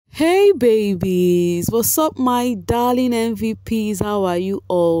Hey babies, what's up my darling MVPs? How are you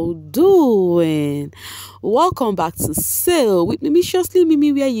all doing? Welcome back to Sail with Mimiciously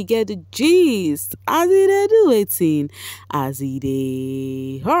Mimi, where you get the gist as it do it as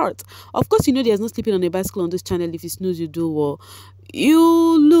it hurt. Of course, you know there's no sleeping on a bicycle on this channel. If you snooze, you do well, you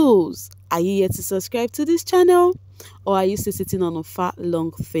lose. Are you yet to subscribe to this channel? Or are you still sitting on a fat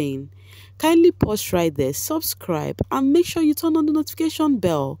long thing? Kindly pause right there, subscribe, and make sure you turn on the notification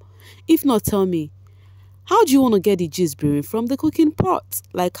bell. If not, tell me, how do you want to get the gist brewing from the cooking pot?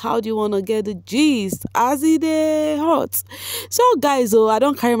 Like, how do you want to get the gist as it hot? So guys, I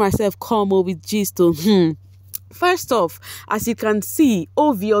don't carry myself calm with gist. First off, as you can see,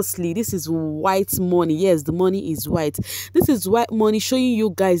 obviously, this is white money. Yes, the money is white. This is white money showing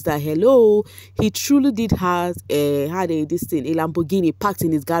you guys that, hello, he truly did have a Lamborghini parked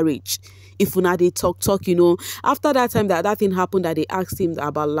in his garage. If una they talk, you know, after that time that thing happened, that they asked him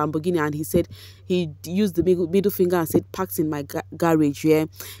about Lamborghini, and he said he used the middle finger and said, parked in my garage. Yeah,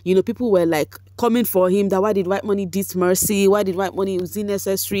 you know, people were like coming for him that why did white money this mercy? Why did white money was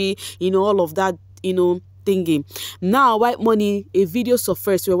unnecessary? You know, all of that, you know, thinking. Now white money, a video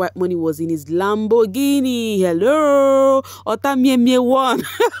surfaced where white money was in his Lamborghini. Hello, one.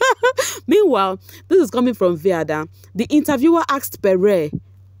 Meanwhile, this is coming from Viada. The interviewer asked Baye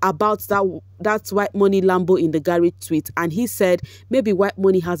about that white money Lambo in the garage tweet, and he said maybe white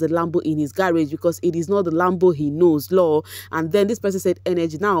money has a Lambo in his garage because it is not the Lambo he knows, law. And then this person said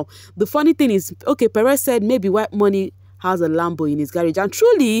energy. Now the funny thing is, okay, Baye said maybe white money has a Lambo in his garage, and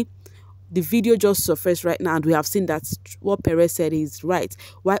truly the video just surfaced right now, and we have seen that what Baye said is right.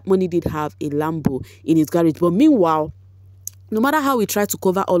 White money did have a Lambo in his garage. But meanwhile, no matter how we try to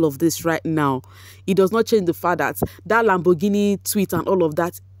cover all of this right now, it does not change the fact that that Lamborghini tweet and all of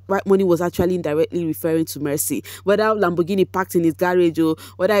that, white money was actually indirectly referring to Mercy. Whether Lamborghini parked in his garage or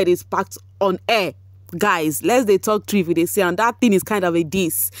whether it is parked on air, guys, let's they talk truth if they say, and that thing is kind of a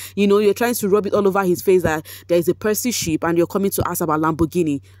diss. You know, you're trying to rub it all over his face that there is a Percy ship and you're coming to ask about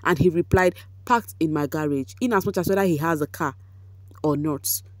Lamborghini, and he replied, parked in my garage, in as much as whether he has a car or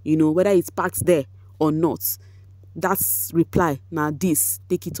not, you know, whether it's parked there or not. That's reply. Now this,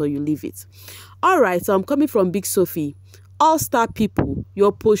 take it or you leave it. All right, so I'm coming from Big Sophie. All-star people,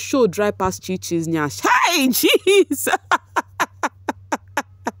 your post show dry past chichis nyash. Hey, jeez.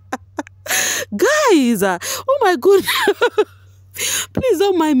 Guys, oh my god. Please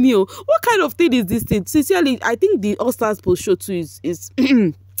don't mind me. What kind of thing is this thing? Sincerely, I think the All-Stars post show too is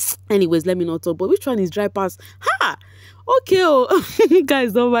anyways, let me not talk. But which one is dry past? Ha! Okay,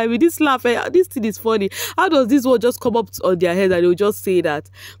 guys, don't mind me. This laugh, this thing is funny. How does this word just come up on their head and they'll just say that?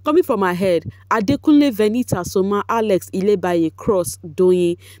 Coming from my head, Adekunle, Venita, Soma, Alex, Baye, Cross,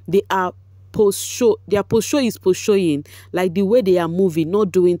 Doyin, they are post-show. Their post-show is post-showing. Like the way they are moving,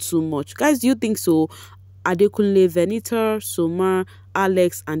 not doing too much. Guys, do you think so? Adekunle, Venita, Soma,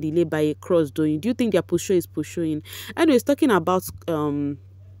 Alex, and Baye, Cross, Doyin. Do you think their post-show is post-showing? Anyways, talking about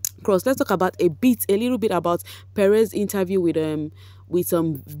Cross, let's talk about a little bit about Perez's interview with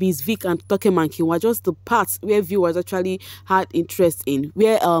Miss Vic and Toke Mankiwa, just the parts where viewers actually had interest in,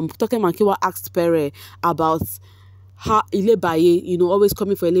 where Toke Mankiwa asked Perez about how Baye, you know, always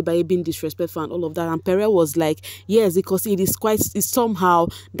coming for Baye being disrespectful and all of that, and Perez was like, yes, because it's somehow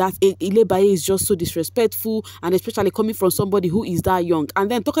that Baye is just so disrespectful, and especially coming from somebody who is that young. And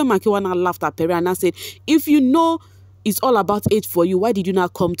then Toke Mankiwa now laughed at Perez and I said, if you know it's all about age for you, why did you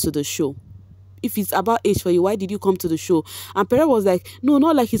not come to the show? If it's about age for you, why did you come to the show? And Perez was like, no,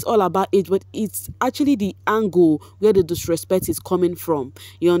 not like it's all about age, but it's actually the angle where the disrespect is coming from.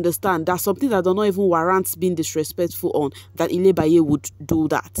 You understand? That's something that does not even warrant being disrespectful on, that Baye would do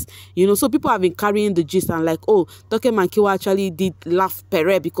that. You know, so people have been carrying the gist and like, oh, Toke Mankiwa actually did laugh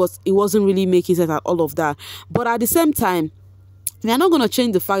Perez because it wasn't really making sense and all of that. But at the same time, we are not going to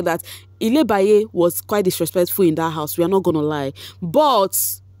change the fact that Baye was quite disrespectful in that house. We are not going to lie. But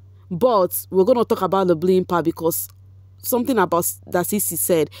we're going to talk about the bullying part, because something about that Sisi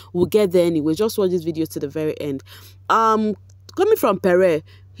said, we'll get there anyway. Just watch this video to the very end. Coming from Perez,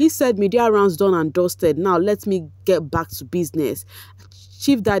 he said media rounds done and dusted. Now let me get back to business.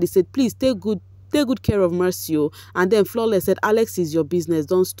 Chief Daddy said, please take good care of Mercy. And then Flawless said, Alex is your business,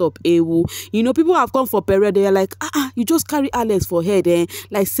 don't stop, ewu. You know, people have come for Perez, they are like, you just carry Alex for head,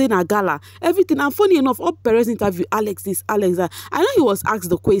 like saying a gala, everything. And funny enough, all Perez interview, Alex this, Alex that. I know he was asked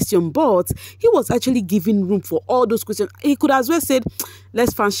the question, but he was actually giving room for all those questions. He could as well said,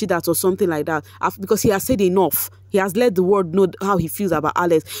 let's fancy that or something like that, because he has said enough. He has let the world know how he feels about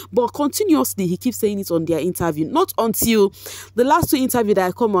Alex. But continuously, he keeps saying it on their interview. Not until the last two interviews that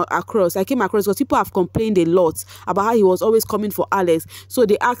I came across because people have complained a lot about how he was always coming for Alex. So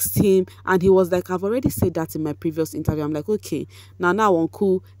they asked him, and he was like, I've already said that in my previous interview. I'm like, okay, now on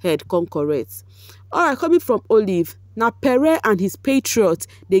cool head, come correct. All right, coming from Olive. Now, Pere and his patriots,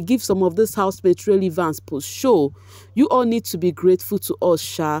 they give some of this housemates relevance post show. You all need to be grateful to us,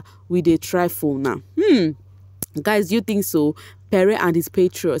 Sha, with a trifle now. Guys, you think so? Pere and his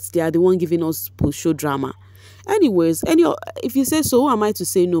patriots, they are the one giving us post show drama. Anyways, if you say so, who am I to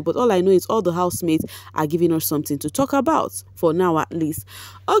say no? But all I know is all the housemates are giving us something to talk about, for now at least.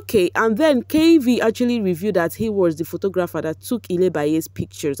 Okay, and then KV actually revealed that he was the photographer that took Ile Baye's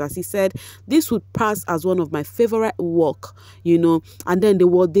pictures. As he said, this would pass as one of my favorite work, you know. And then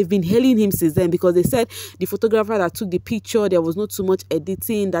they've been hailing him since then, because they said the photographer that took the picture, there was not too much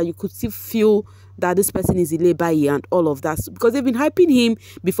editing, that you could still feel that this person is Ile Baye and all of that, because they've been hyping him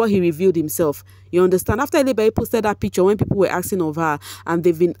before he revealed himself. You understand? After Ile Baye posted that picture, when people were asking of her, and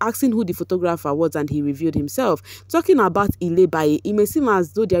they've been asking who the photographer was, and he revealed himself. Talking about Ile Baye, it may seem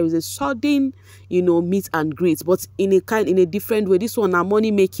as though there is a sudden, you know, meet and greet, but in a different way. This one,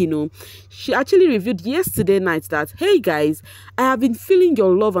 money making, you know. She actually revealed yesterday night that, hey guys, I have been feeling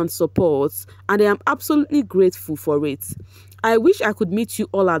your love and support, and I am absolutely grateful for it. I wish I could meet you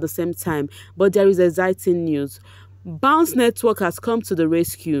all at the same time, but there is exciting news. Bounce Network has come to the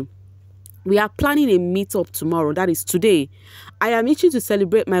rescue. We are planning a meetup tomorrow, that is today. I am itching to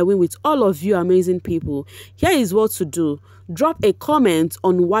celebrate my win with all of you amazing people. Here is what to do. Drop a comment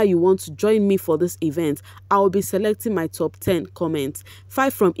on why you want to join me for this event. I will be selecting my top 10 comments,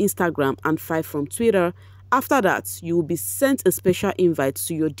 5 from Instagram and 5 from Twitter. After that, you will be sent a special invite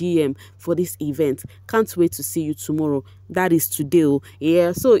to your DM for this event. Can't wait to see you tomorrow. That is today.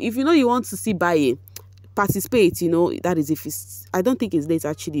 Yeah, so if you know you want to see Baye, participate, you know, that is if it's, I don't think it's late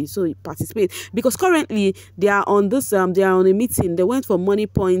actually, so participate, because currently they are on this they are on a meeting. They went for money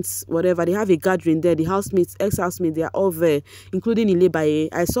points, whatever. They have a gathering there. The housemates, ex-housemates, they are all there, including Ile Baye.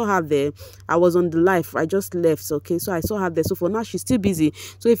 I saw her there. I was on the live, I just left, okay, so I saw her there. So for now she's still busy.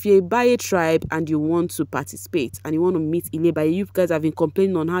 So if you're a Baye tribe and you want to participate and you want to meet Ile Baye, you guys have been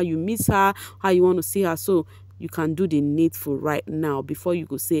complaining on how you miss her, how you want to see her, so you can do the needful right now before you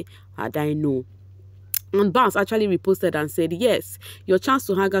go say, had I know. And Bounce actually reposted and said, yes, your chance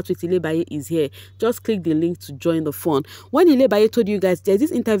to hang out with Ile Baye is here. Just click the link to join the fun. When Ile Baye told you guys, there's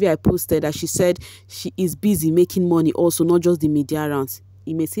this interview I posted that she said she is busy making money also, not just the media rounds.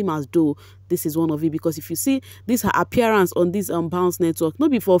 It may seem as though this is one of it, because if you see this her appearance on this Bounce Network, not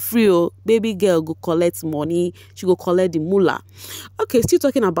be for free, oh, baby girl go collect money, she go collect the moolah. Okay, still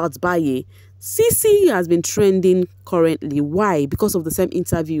talking about Baye. Sisi has been trending currently. Why? Because of the same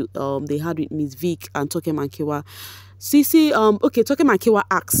interview they had with Miss Vic and Toke Mankiwa. Sisi, okay, Toke Mankiwa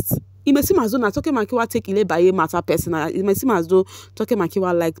asked. It may seem as though Toke Mankiwa take Ile Baye matter personal. It may seem as though Toke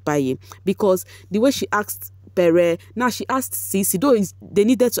Mankiwa liked Baye, because the way she asked Pere, now she asked Sisi, though they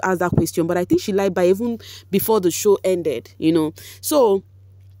needed to ask that question, but I think she liked Baye even before the show ended, you know. So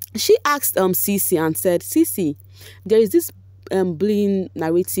she asked Sisi and said, Sisi, there is this bullying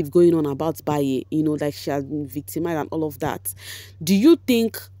narrative going on about Baye, you know, like she has been victimized and all of that. Do you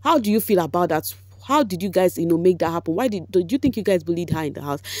think, how do you feel about that? How did you guys, you know, make that happen? Why did you think you guys bullied her in the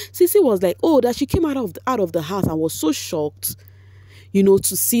house? Sisi was like, oh, that she came out of the house and was so shocked, you know,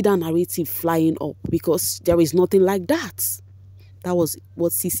 to see that narrative flying up, because there is nothing like that. That was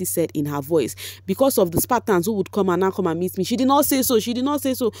what Sisi said in her voice. Because of the Spartans who would come and meet me. She did not say so. She did not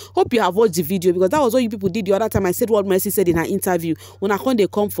say so. Hope you have watched the video, because that was what you people did the other time. I said what Mercy said in her interview. When I come, they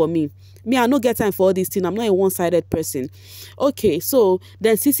come for me. Me, I don't get time for all this thing. I'm not a one-sided person. Okay, so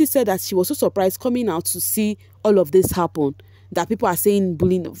then Sisi said that she was so surprised coming out to see all of this happen. That people are saying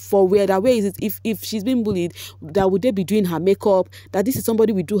bullying for where, that way is it, if she's been bullied, that would they be doing her makeup, that this is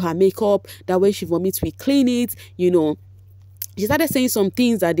somebody we do her makeup, that when she vomits we clean it, you know. She started saying some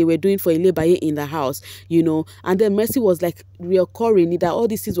things that they were doing for Ile Baye in the house, you know, and then Mercy was like reoccurring that all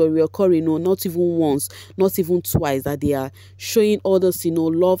these things were reoccurring, no, not even once, not even twice, that they are showing others, you know,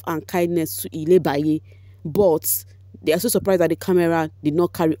 love and kindness to Ile Baye, but they are so surprised that the camera did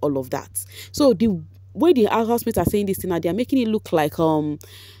not carry all of that. So the way the housemates are saying this thing, they are making it look like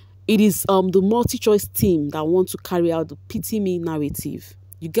it is the multi-choice team that want to carry out the pity me narrative.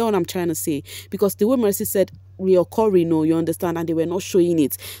 You get what I'm trying to say? Because the way Mercy said reoccurring, no, you understand, and they were not showing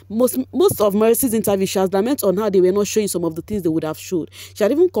it. Most of Mercy's interview, she has lamented on how they were not showing some of the things they would have showed. She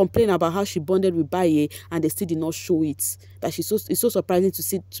had even complained about how she bonded with Baye and they still did not show it. That it's so surprising to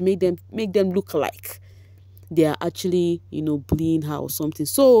see, to make them look like. they are actually, bullying her or something.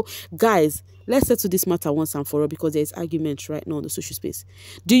 So guys, let's settle this matter once and for all, because there's argument right now on the social space.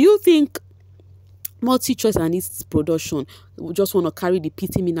 Do you think multi-choice and its production just want to carry the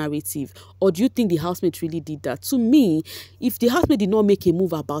pity me narrative, or do you think the housemate really did that? To me, if the housemate did not make a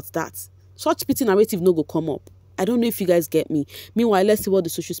move about that, such pity narrative no go come up. I don't know if you guys get me. Meanwhile, let's see what the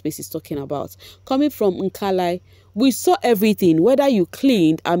social space is talking about. Coming from Nkalai, we saw everything, whether you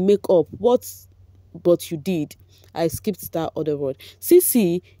cleaned and make up but you did. I skipped that other word.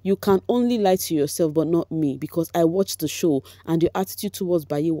 Sisi, you can only lie to yourself but not me, because I watched the show and your attitude towards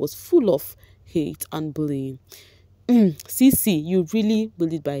Baye was full of hate and bullying. Sisi, you really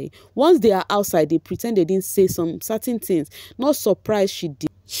bullied Baye. Once they are outside, they pretend they didn't say some certain things. Not surprised she did.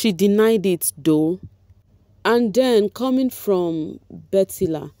 She denied it though. And then coming from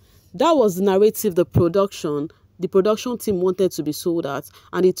Betila, that was the narrative the production team wanted to be sold at,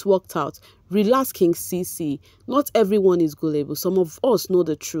 and it worked out. Relax, King CC. Not everyone is gullible. Some of us know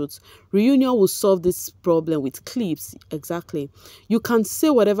the truth. Reunion will solve this problem with clips. Exactly. You can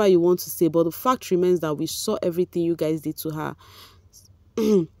say whatever you want to say, but the fact remains that we saw everything you guys did to her.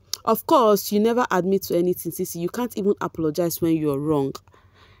 Of course, you never admit to anything, CC. You can't even apologize when you're wrong.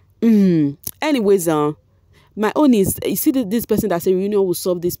 Anyways, my own is, you see this person that said Reunion will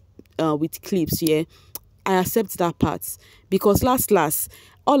solve this with clips, yeah? I accept that part, because last,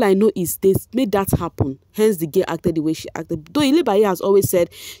 all I know is they made that happen. Hence, the girl acted the way she acted. Though Baye has always said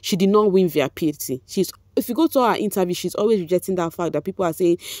she did not win via pity. If you go to her interview, she's always rejecting that fact that people are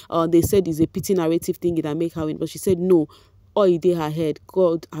saying they said it's a pity narrative thing that make her win. But she said no, all it did her head.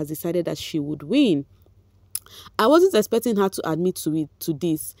 God has decided that she would win. I wasn't expecting her to admit to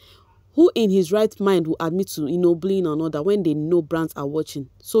this. Who in his right mind will admit to bullying another when they know brands are watching?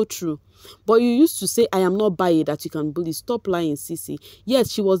 So true. But you used to say, I am not Baye that you can bully. Stop lying, Sisi.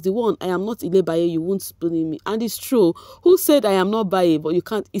 Yes, she was the one. I am not Baye, you won't bully me. And it's true. Who said I am not Baye, but you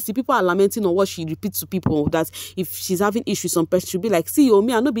can't? You see, people are lamenting on what she repeats to people, that if she's having issues, some person should be like, see,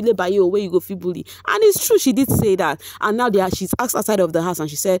 me, I'm not Baye, where you go feel bully. And it's true, she did say that. And now she's asked outside of the house, and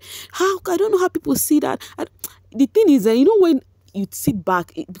she said, I don't know how people see that. The thing is, when you sit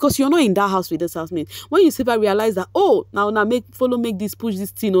back, because you're not in that house with this housemate, when you sit back, realize that, now make this, push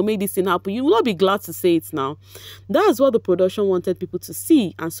this thing, or make this thing happen, you will not be glad to say it now. That's what the production wanted people to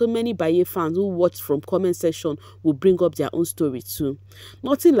see, and so many Baye fans who watched from comment section will bring up their own story too.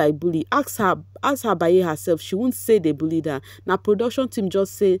 Nothing like bully. Ask her Baye herself, she won't say they bullied her. Now production team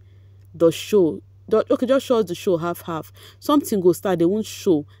just say the show. Okay, just show us the show half. Something go start, they won't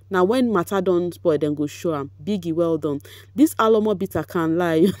show. Now when matter don't spoil, then go show them. Biggie, well done. This Alomo bitter can't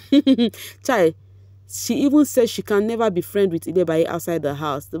lie. Chai, she even said she can never be friend with Baye outside the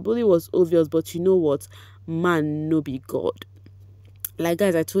house. The bully was obvious, but you know what? Man, no be God. Like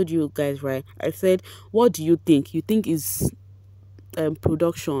guys, I told you guys, right? I said, what do you think? You think is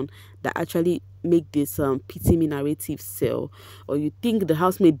production that actually make this pity me narrative sell, or you think the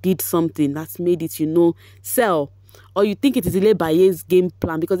housemate did something that's made it sell, or you think it is Baye's game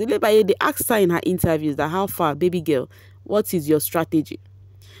plan? Because Baye, they asked her in her interviews that, how far, baby girl, what is your strategy?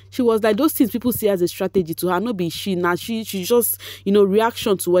 She was like, those things people see as a strategy to her, not be she. Now she just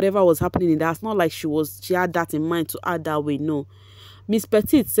reaction to whatever was happening in that. It's not like she had that in mind to act that way. No. Miss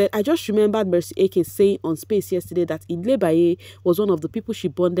Petit said, I just remembered Mercy Ake saying on Space yesterday that Baye was one of the people she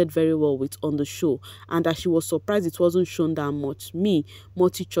bonded very well with on the show, and that she was surprised it wasn't shown that much. Me,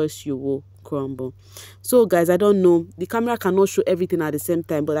 multi-choice, you will crumble. So guys, I don't know. The camera cannot show everything at the same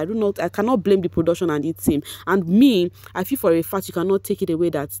time, but I cannot blame the production and the team. And me, I feel for a fact you cannot take it away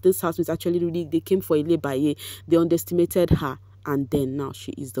that this house is actually really, they came for Baye. They underestimated her. And then now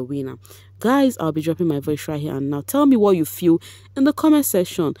she is the winner. Guys, I'll be dropping my voice right here and now. Tell me what you feel in the comment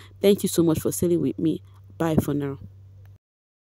section. Thank you so much for sailing with me. Bye for now.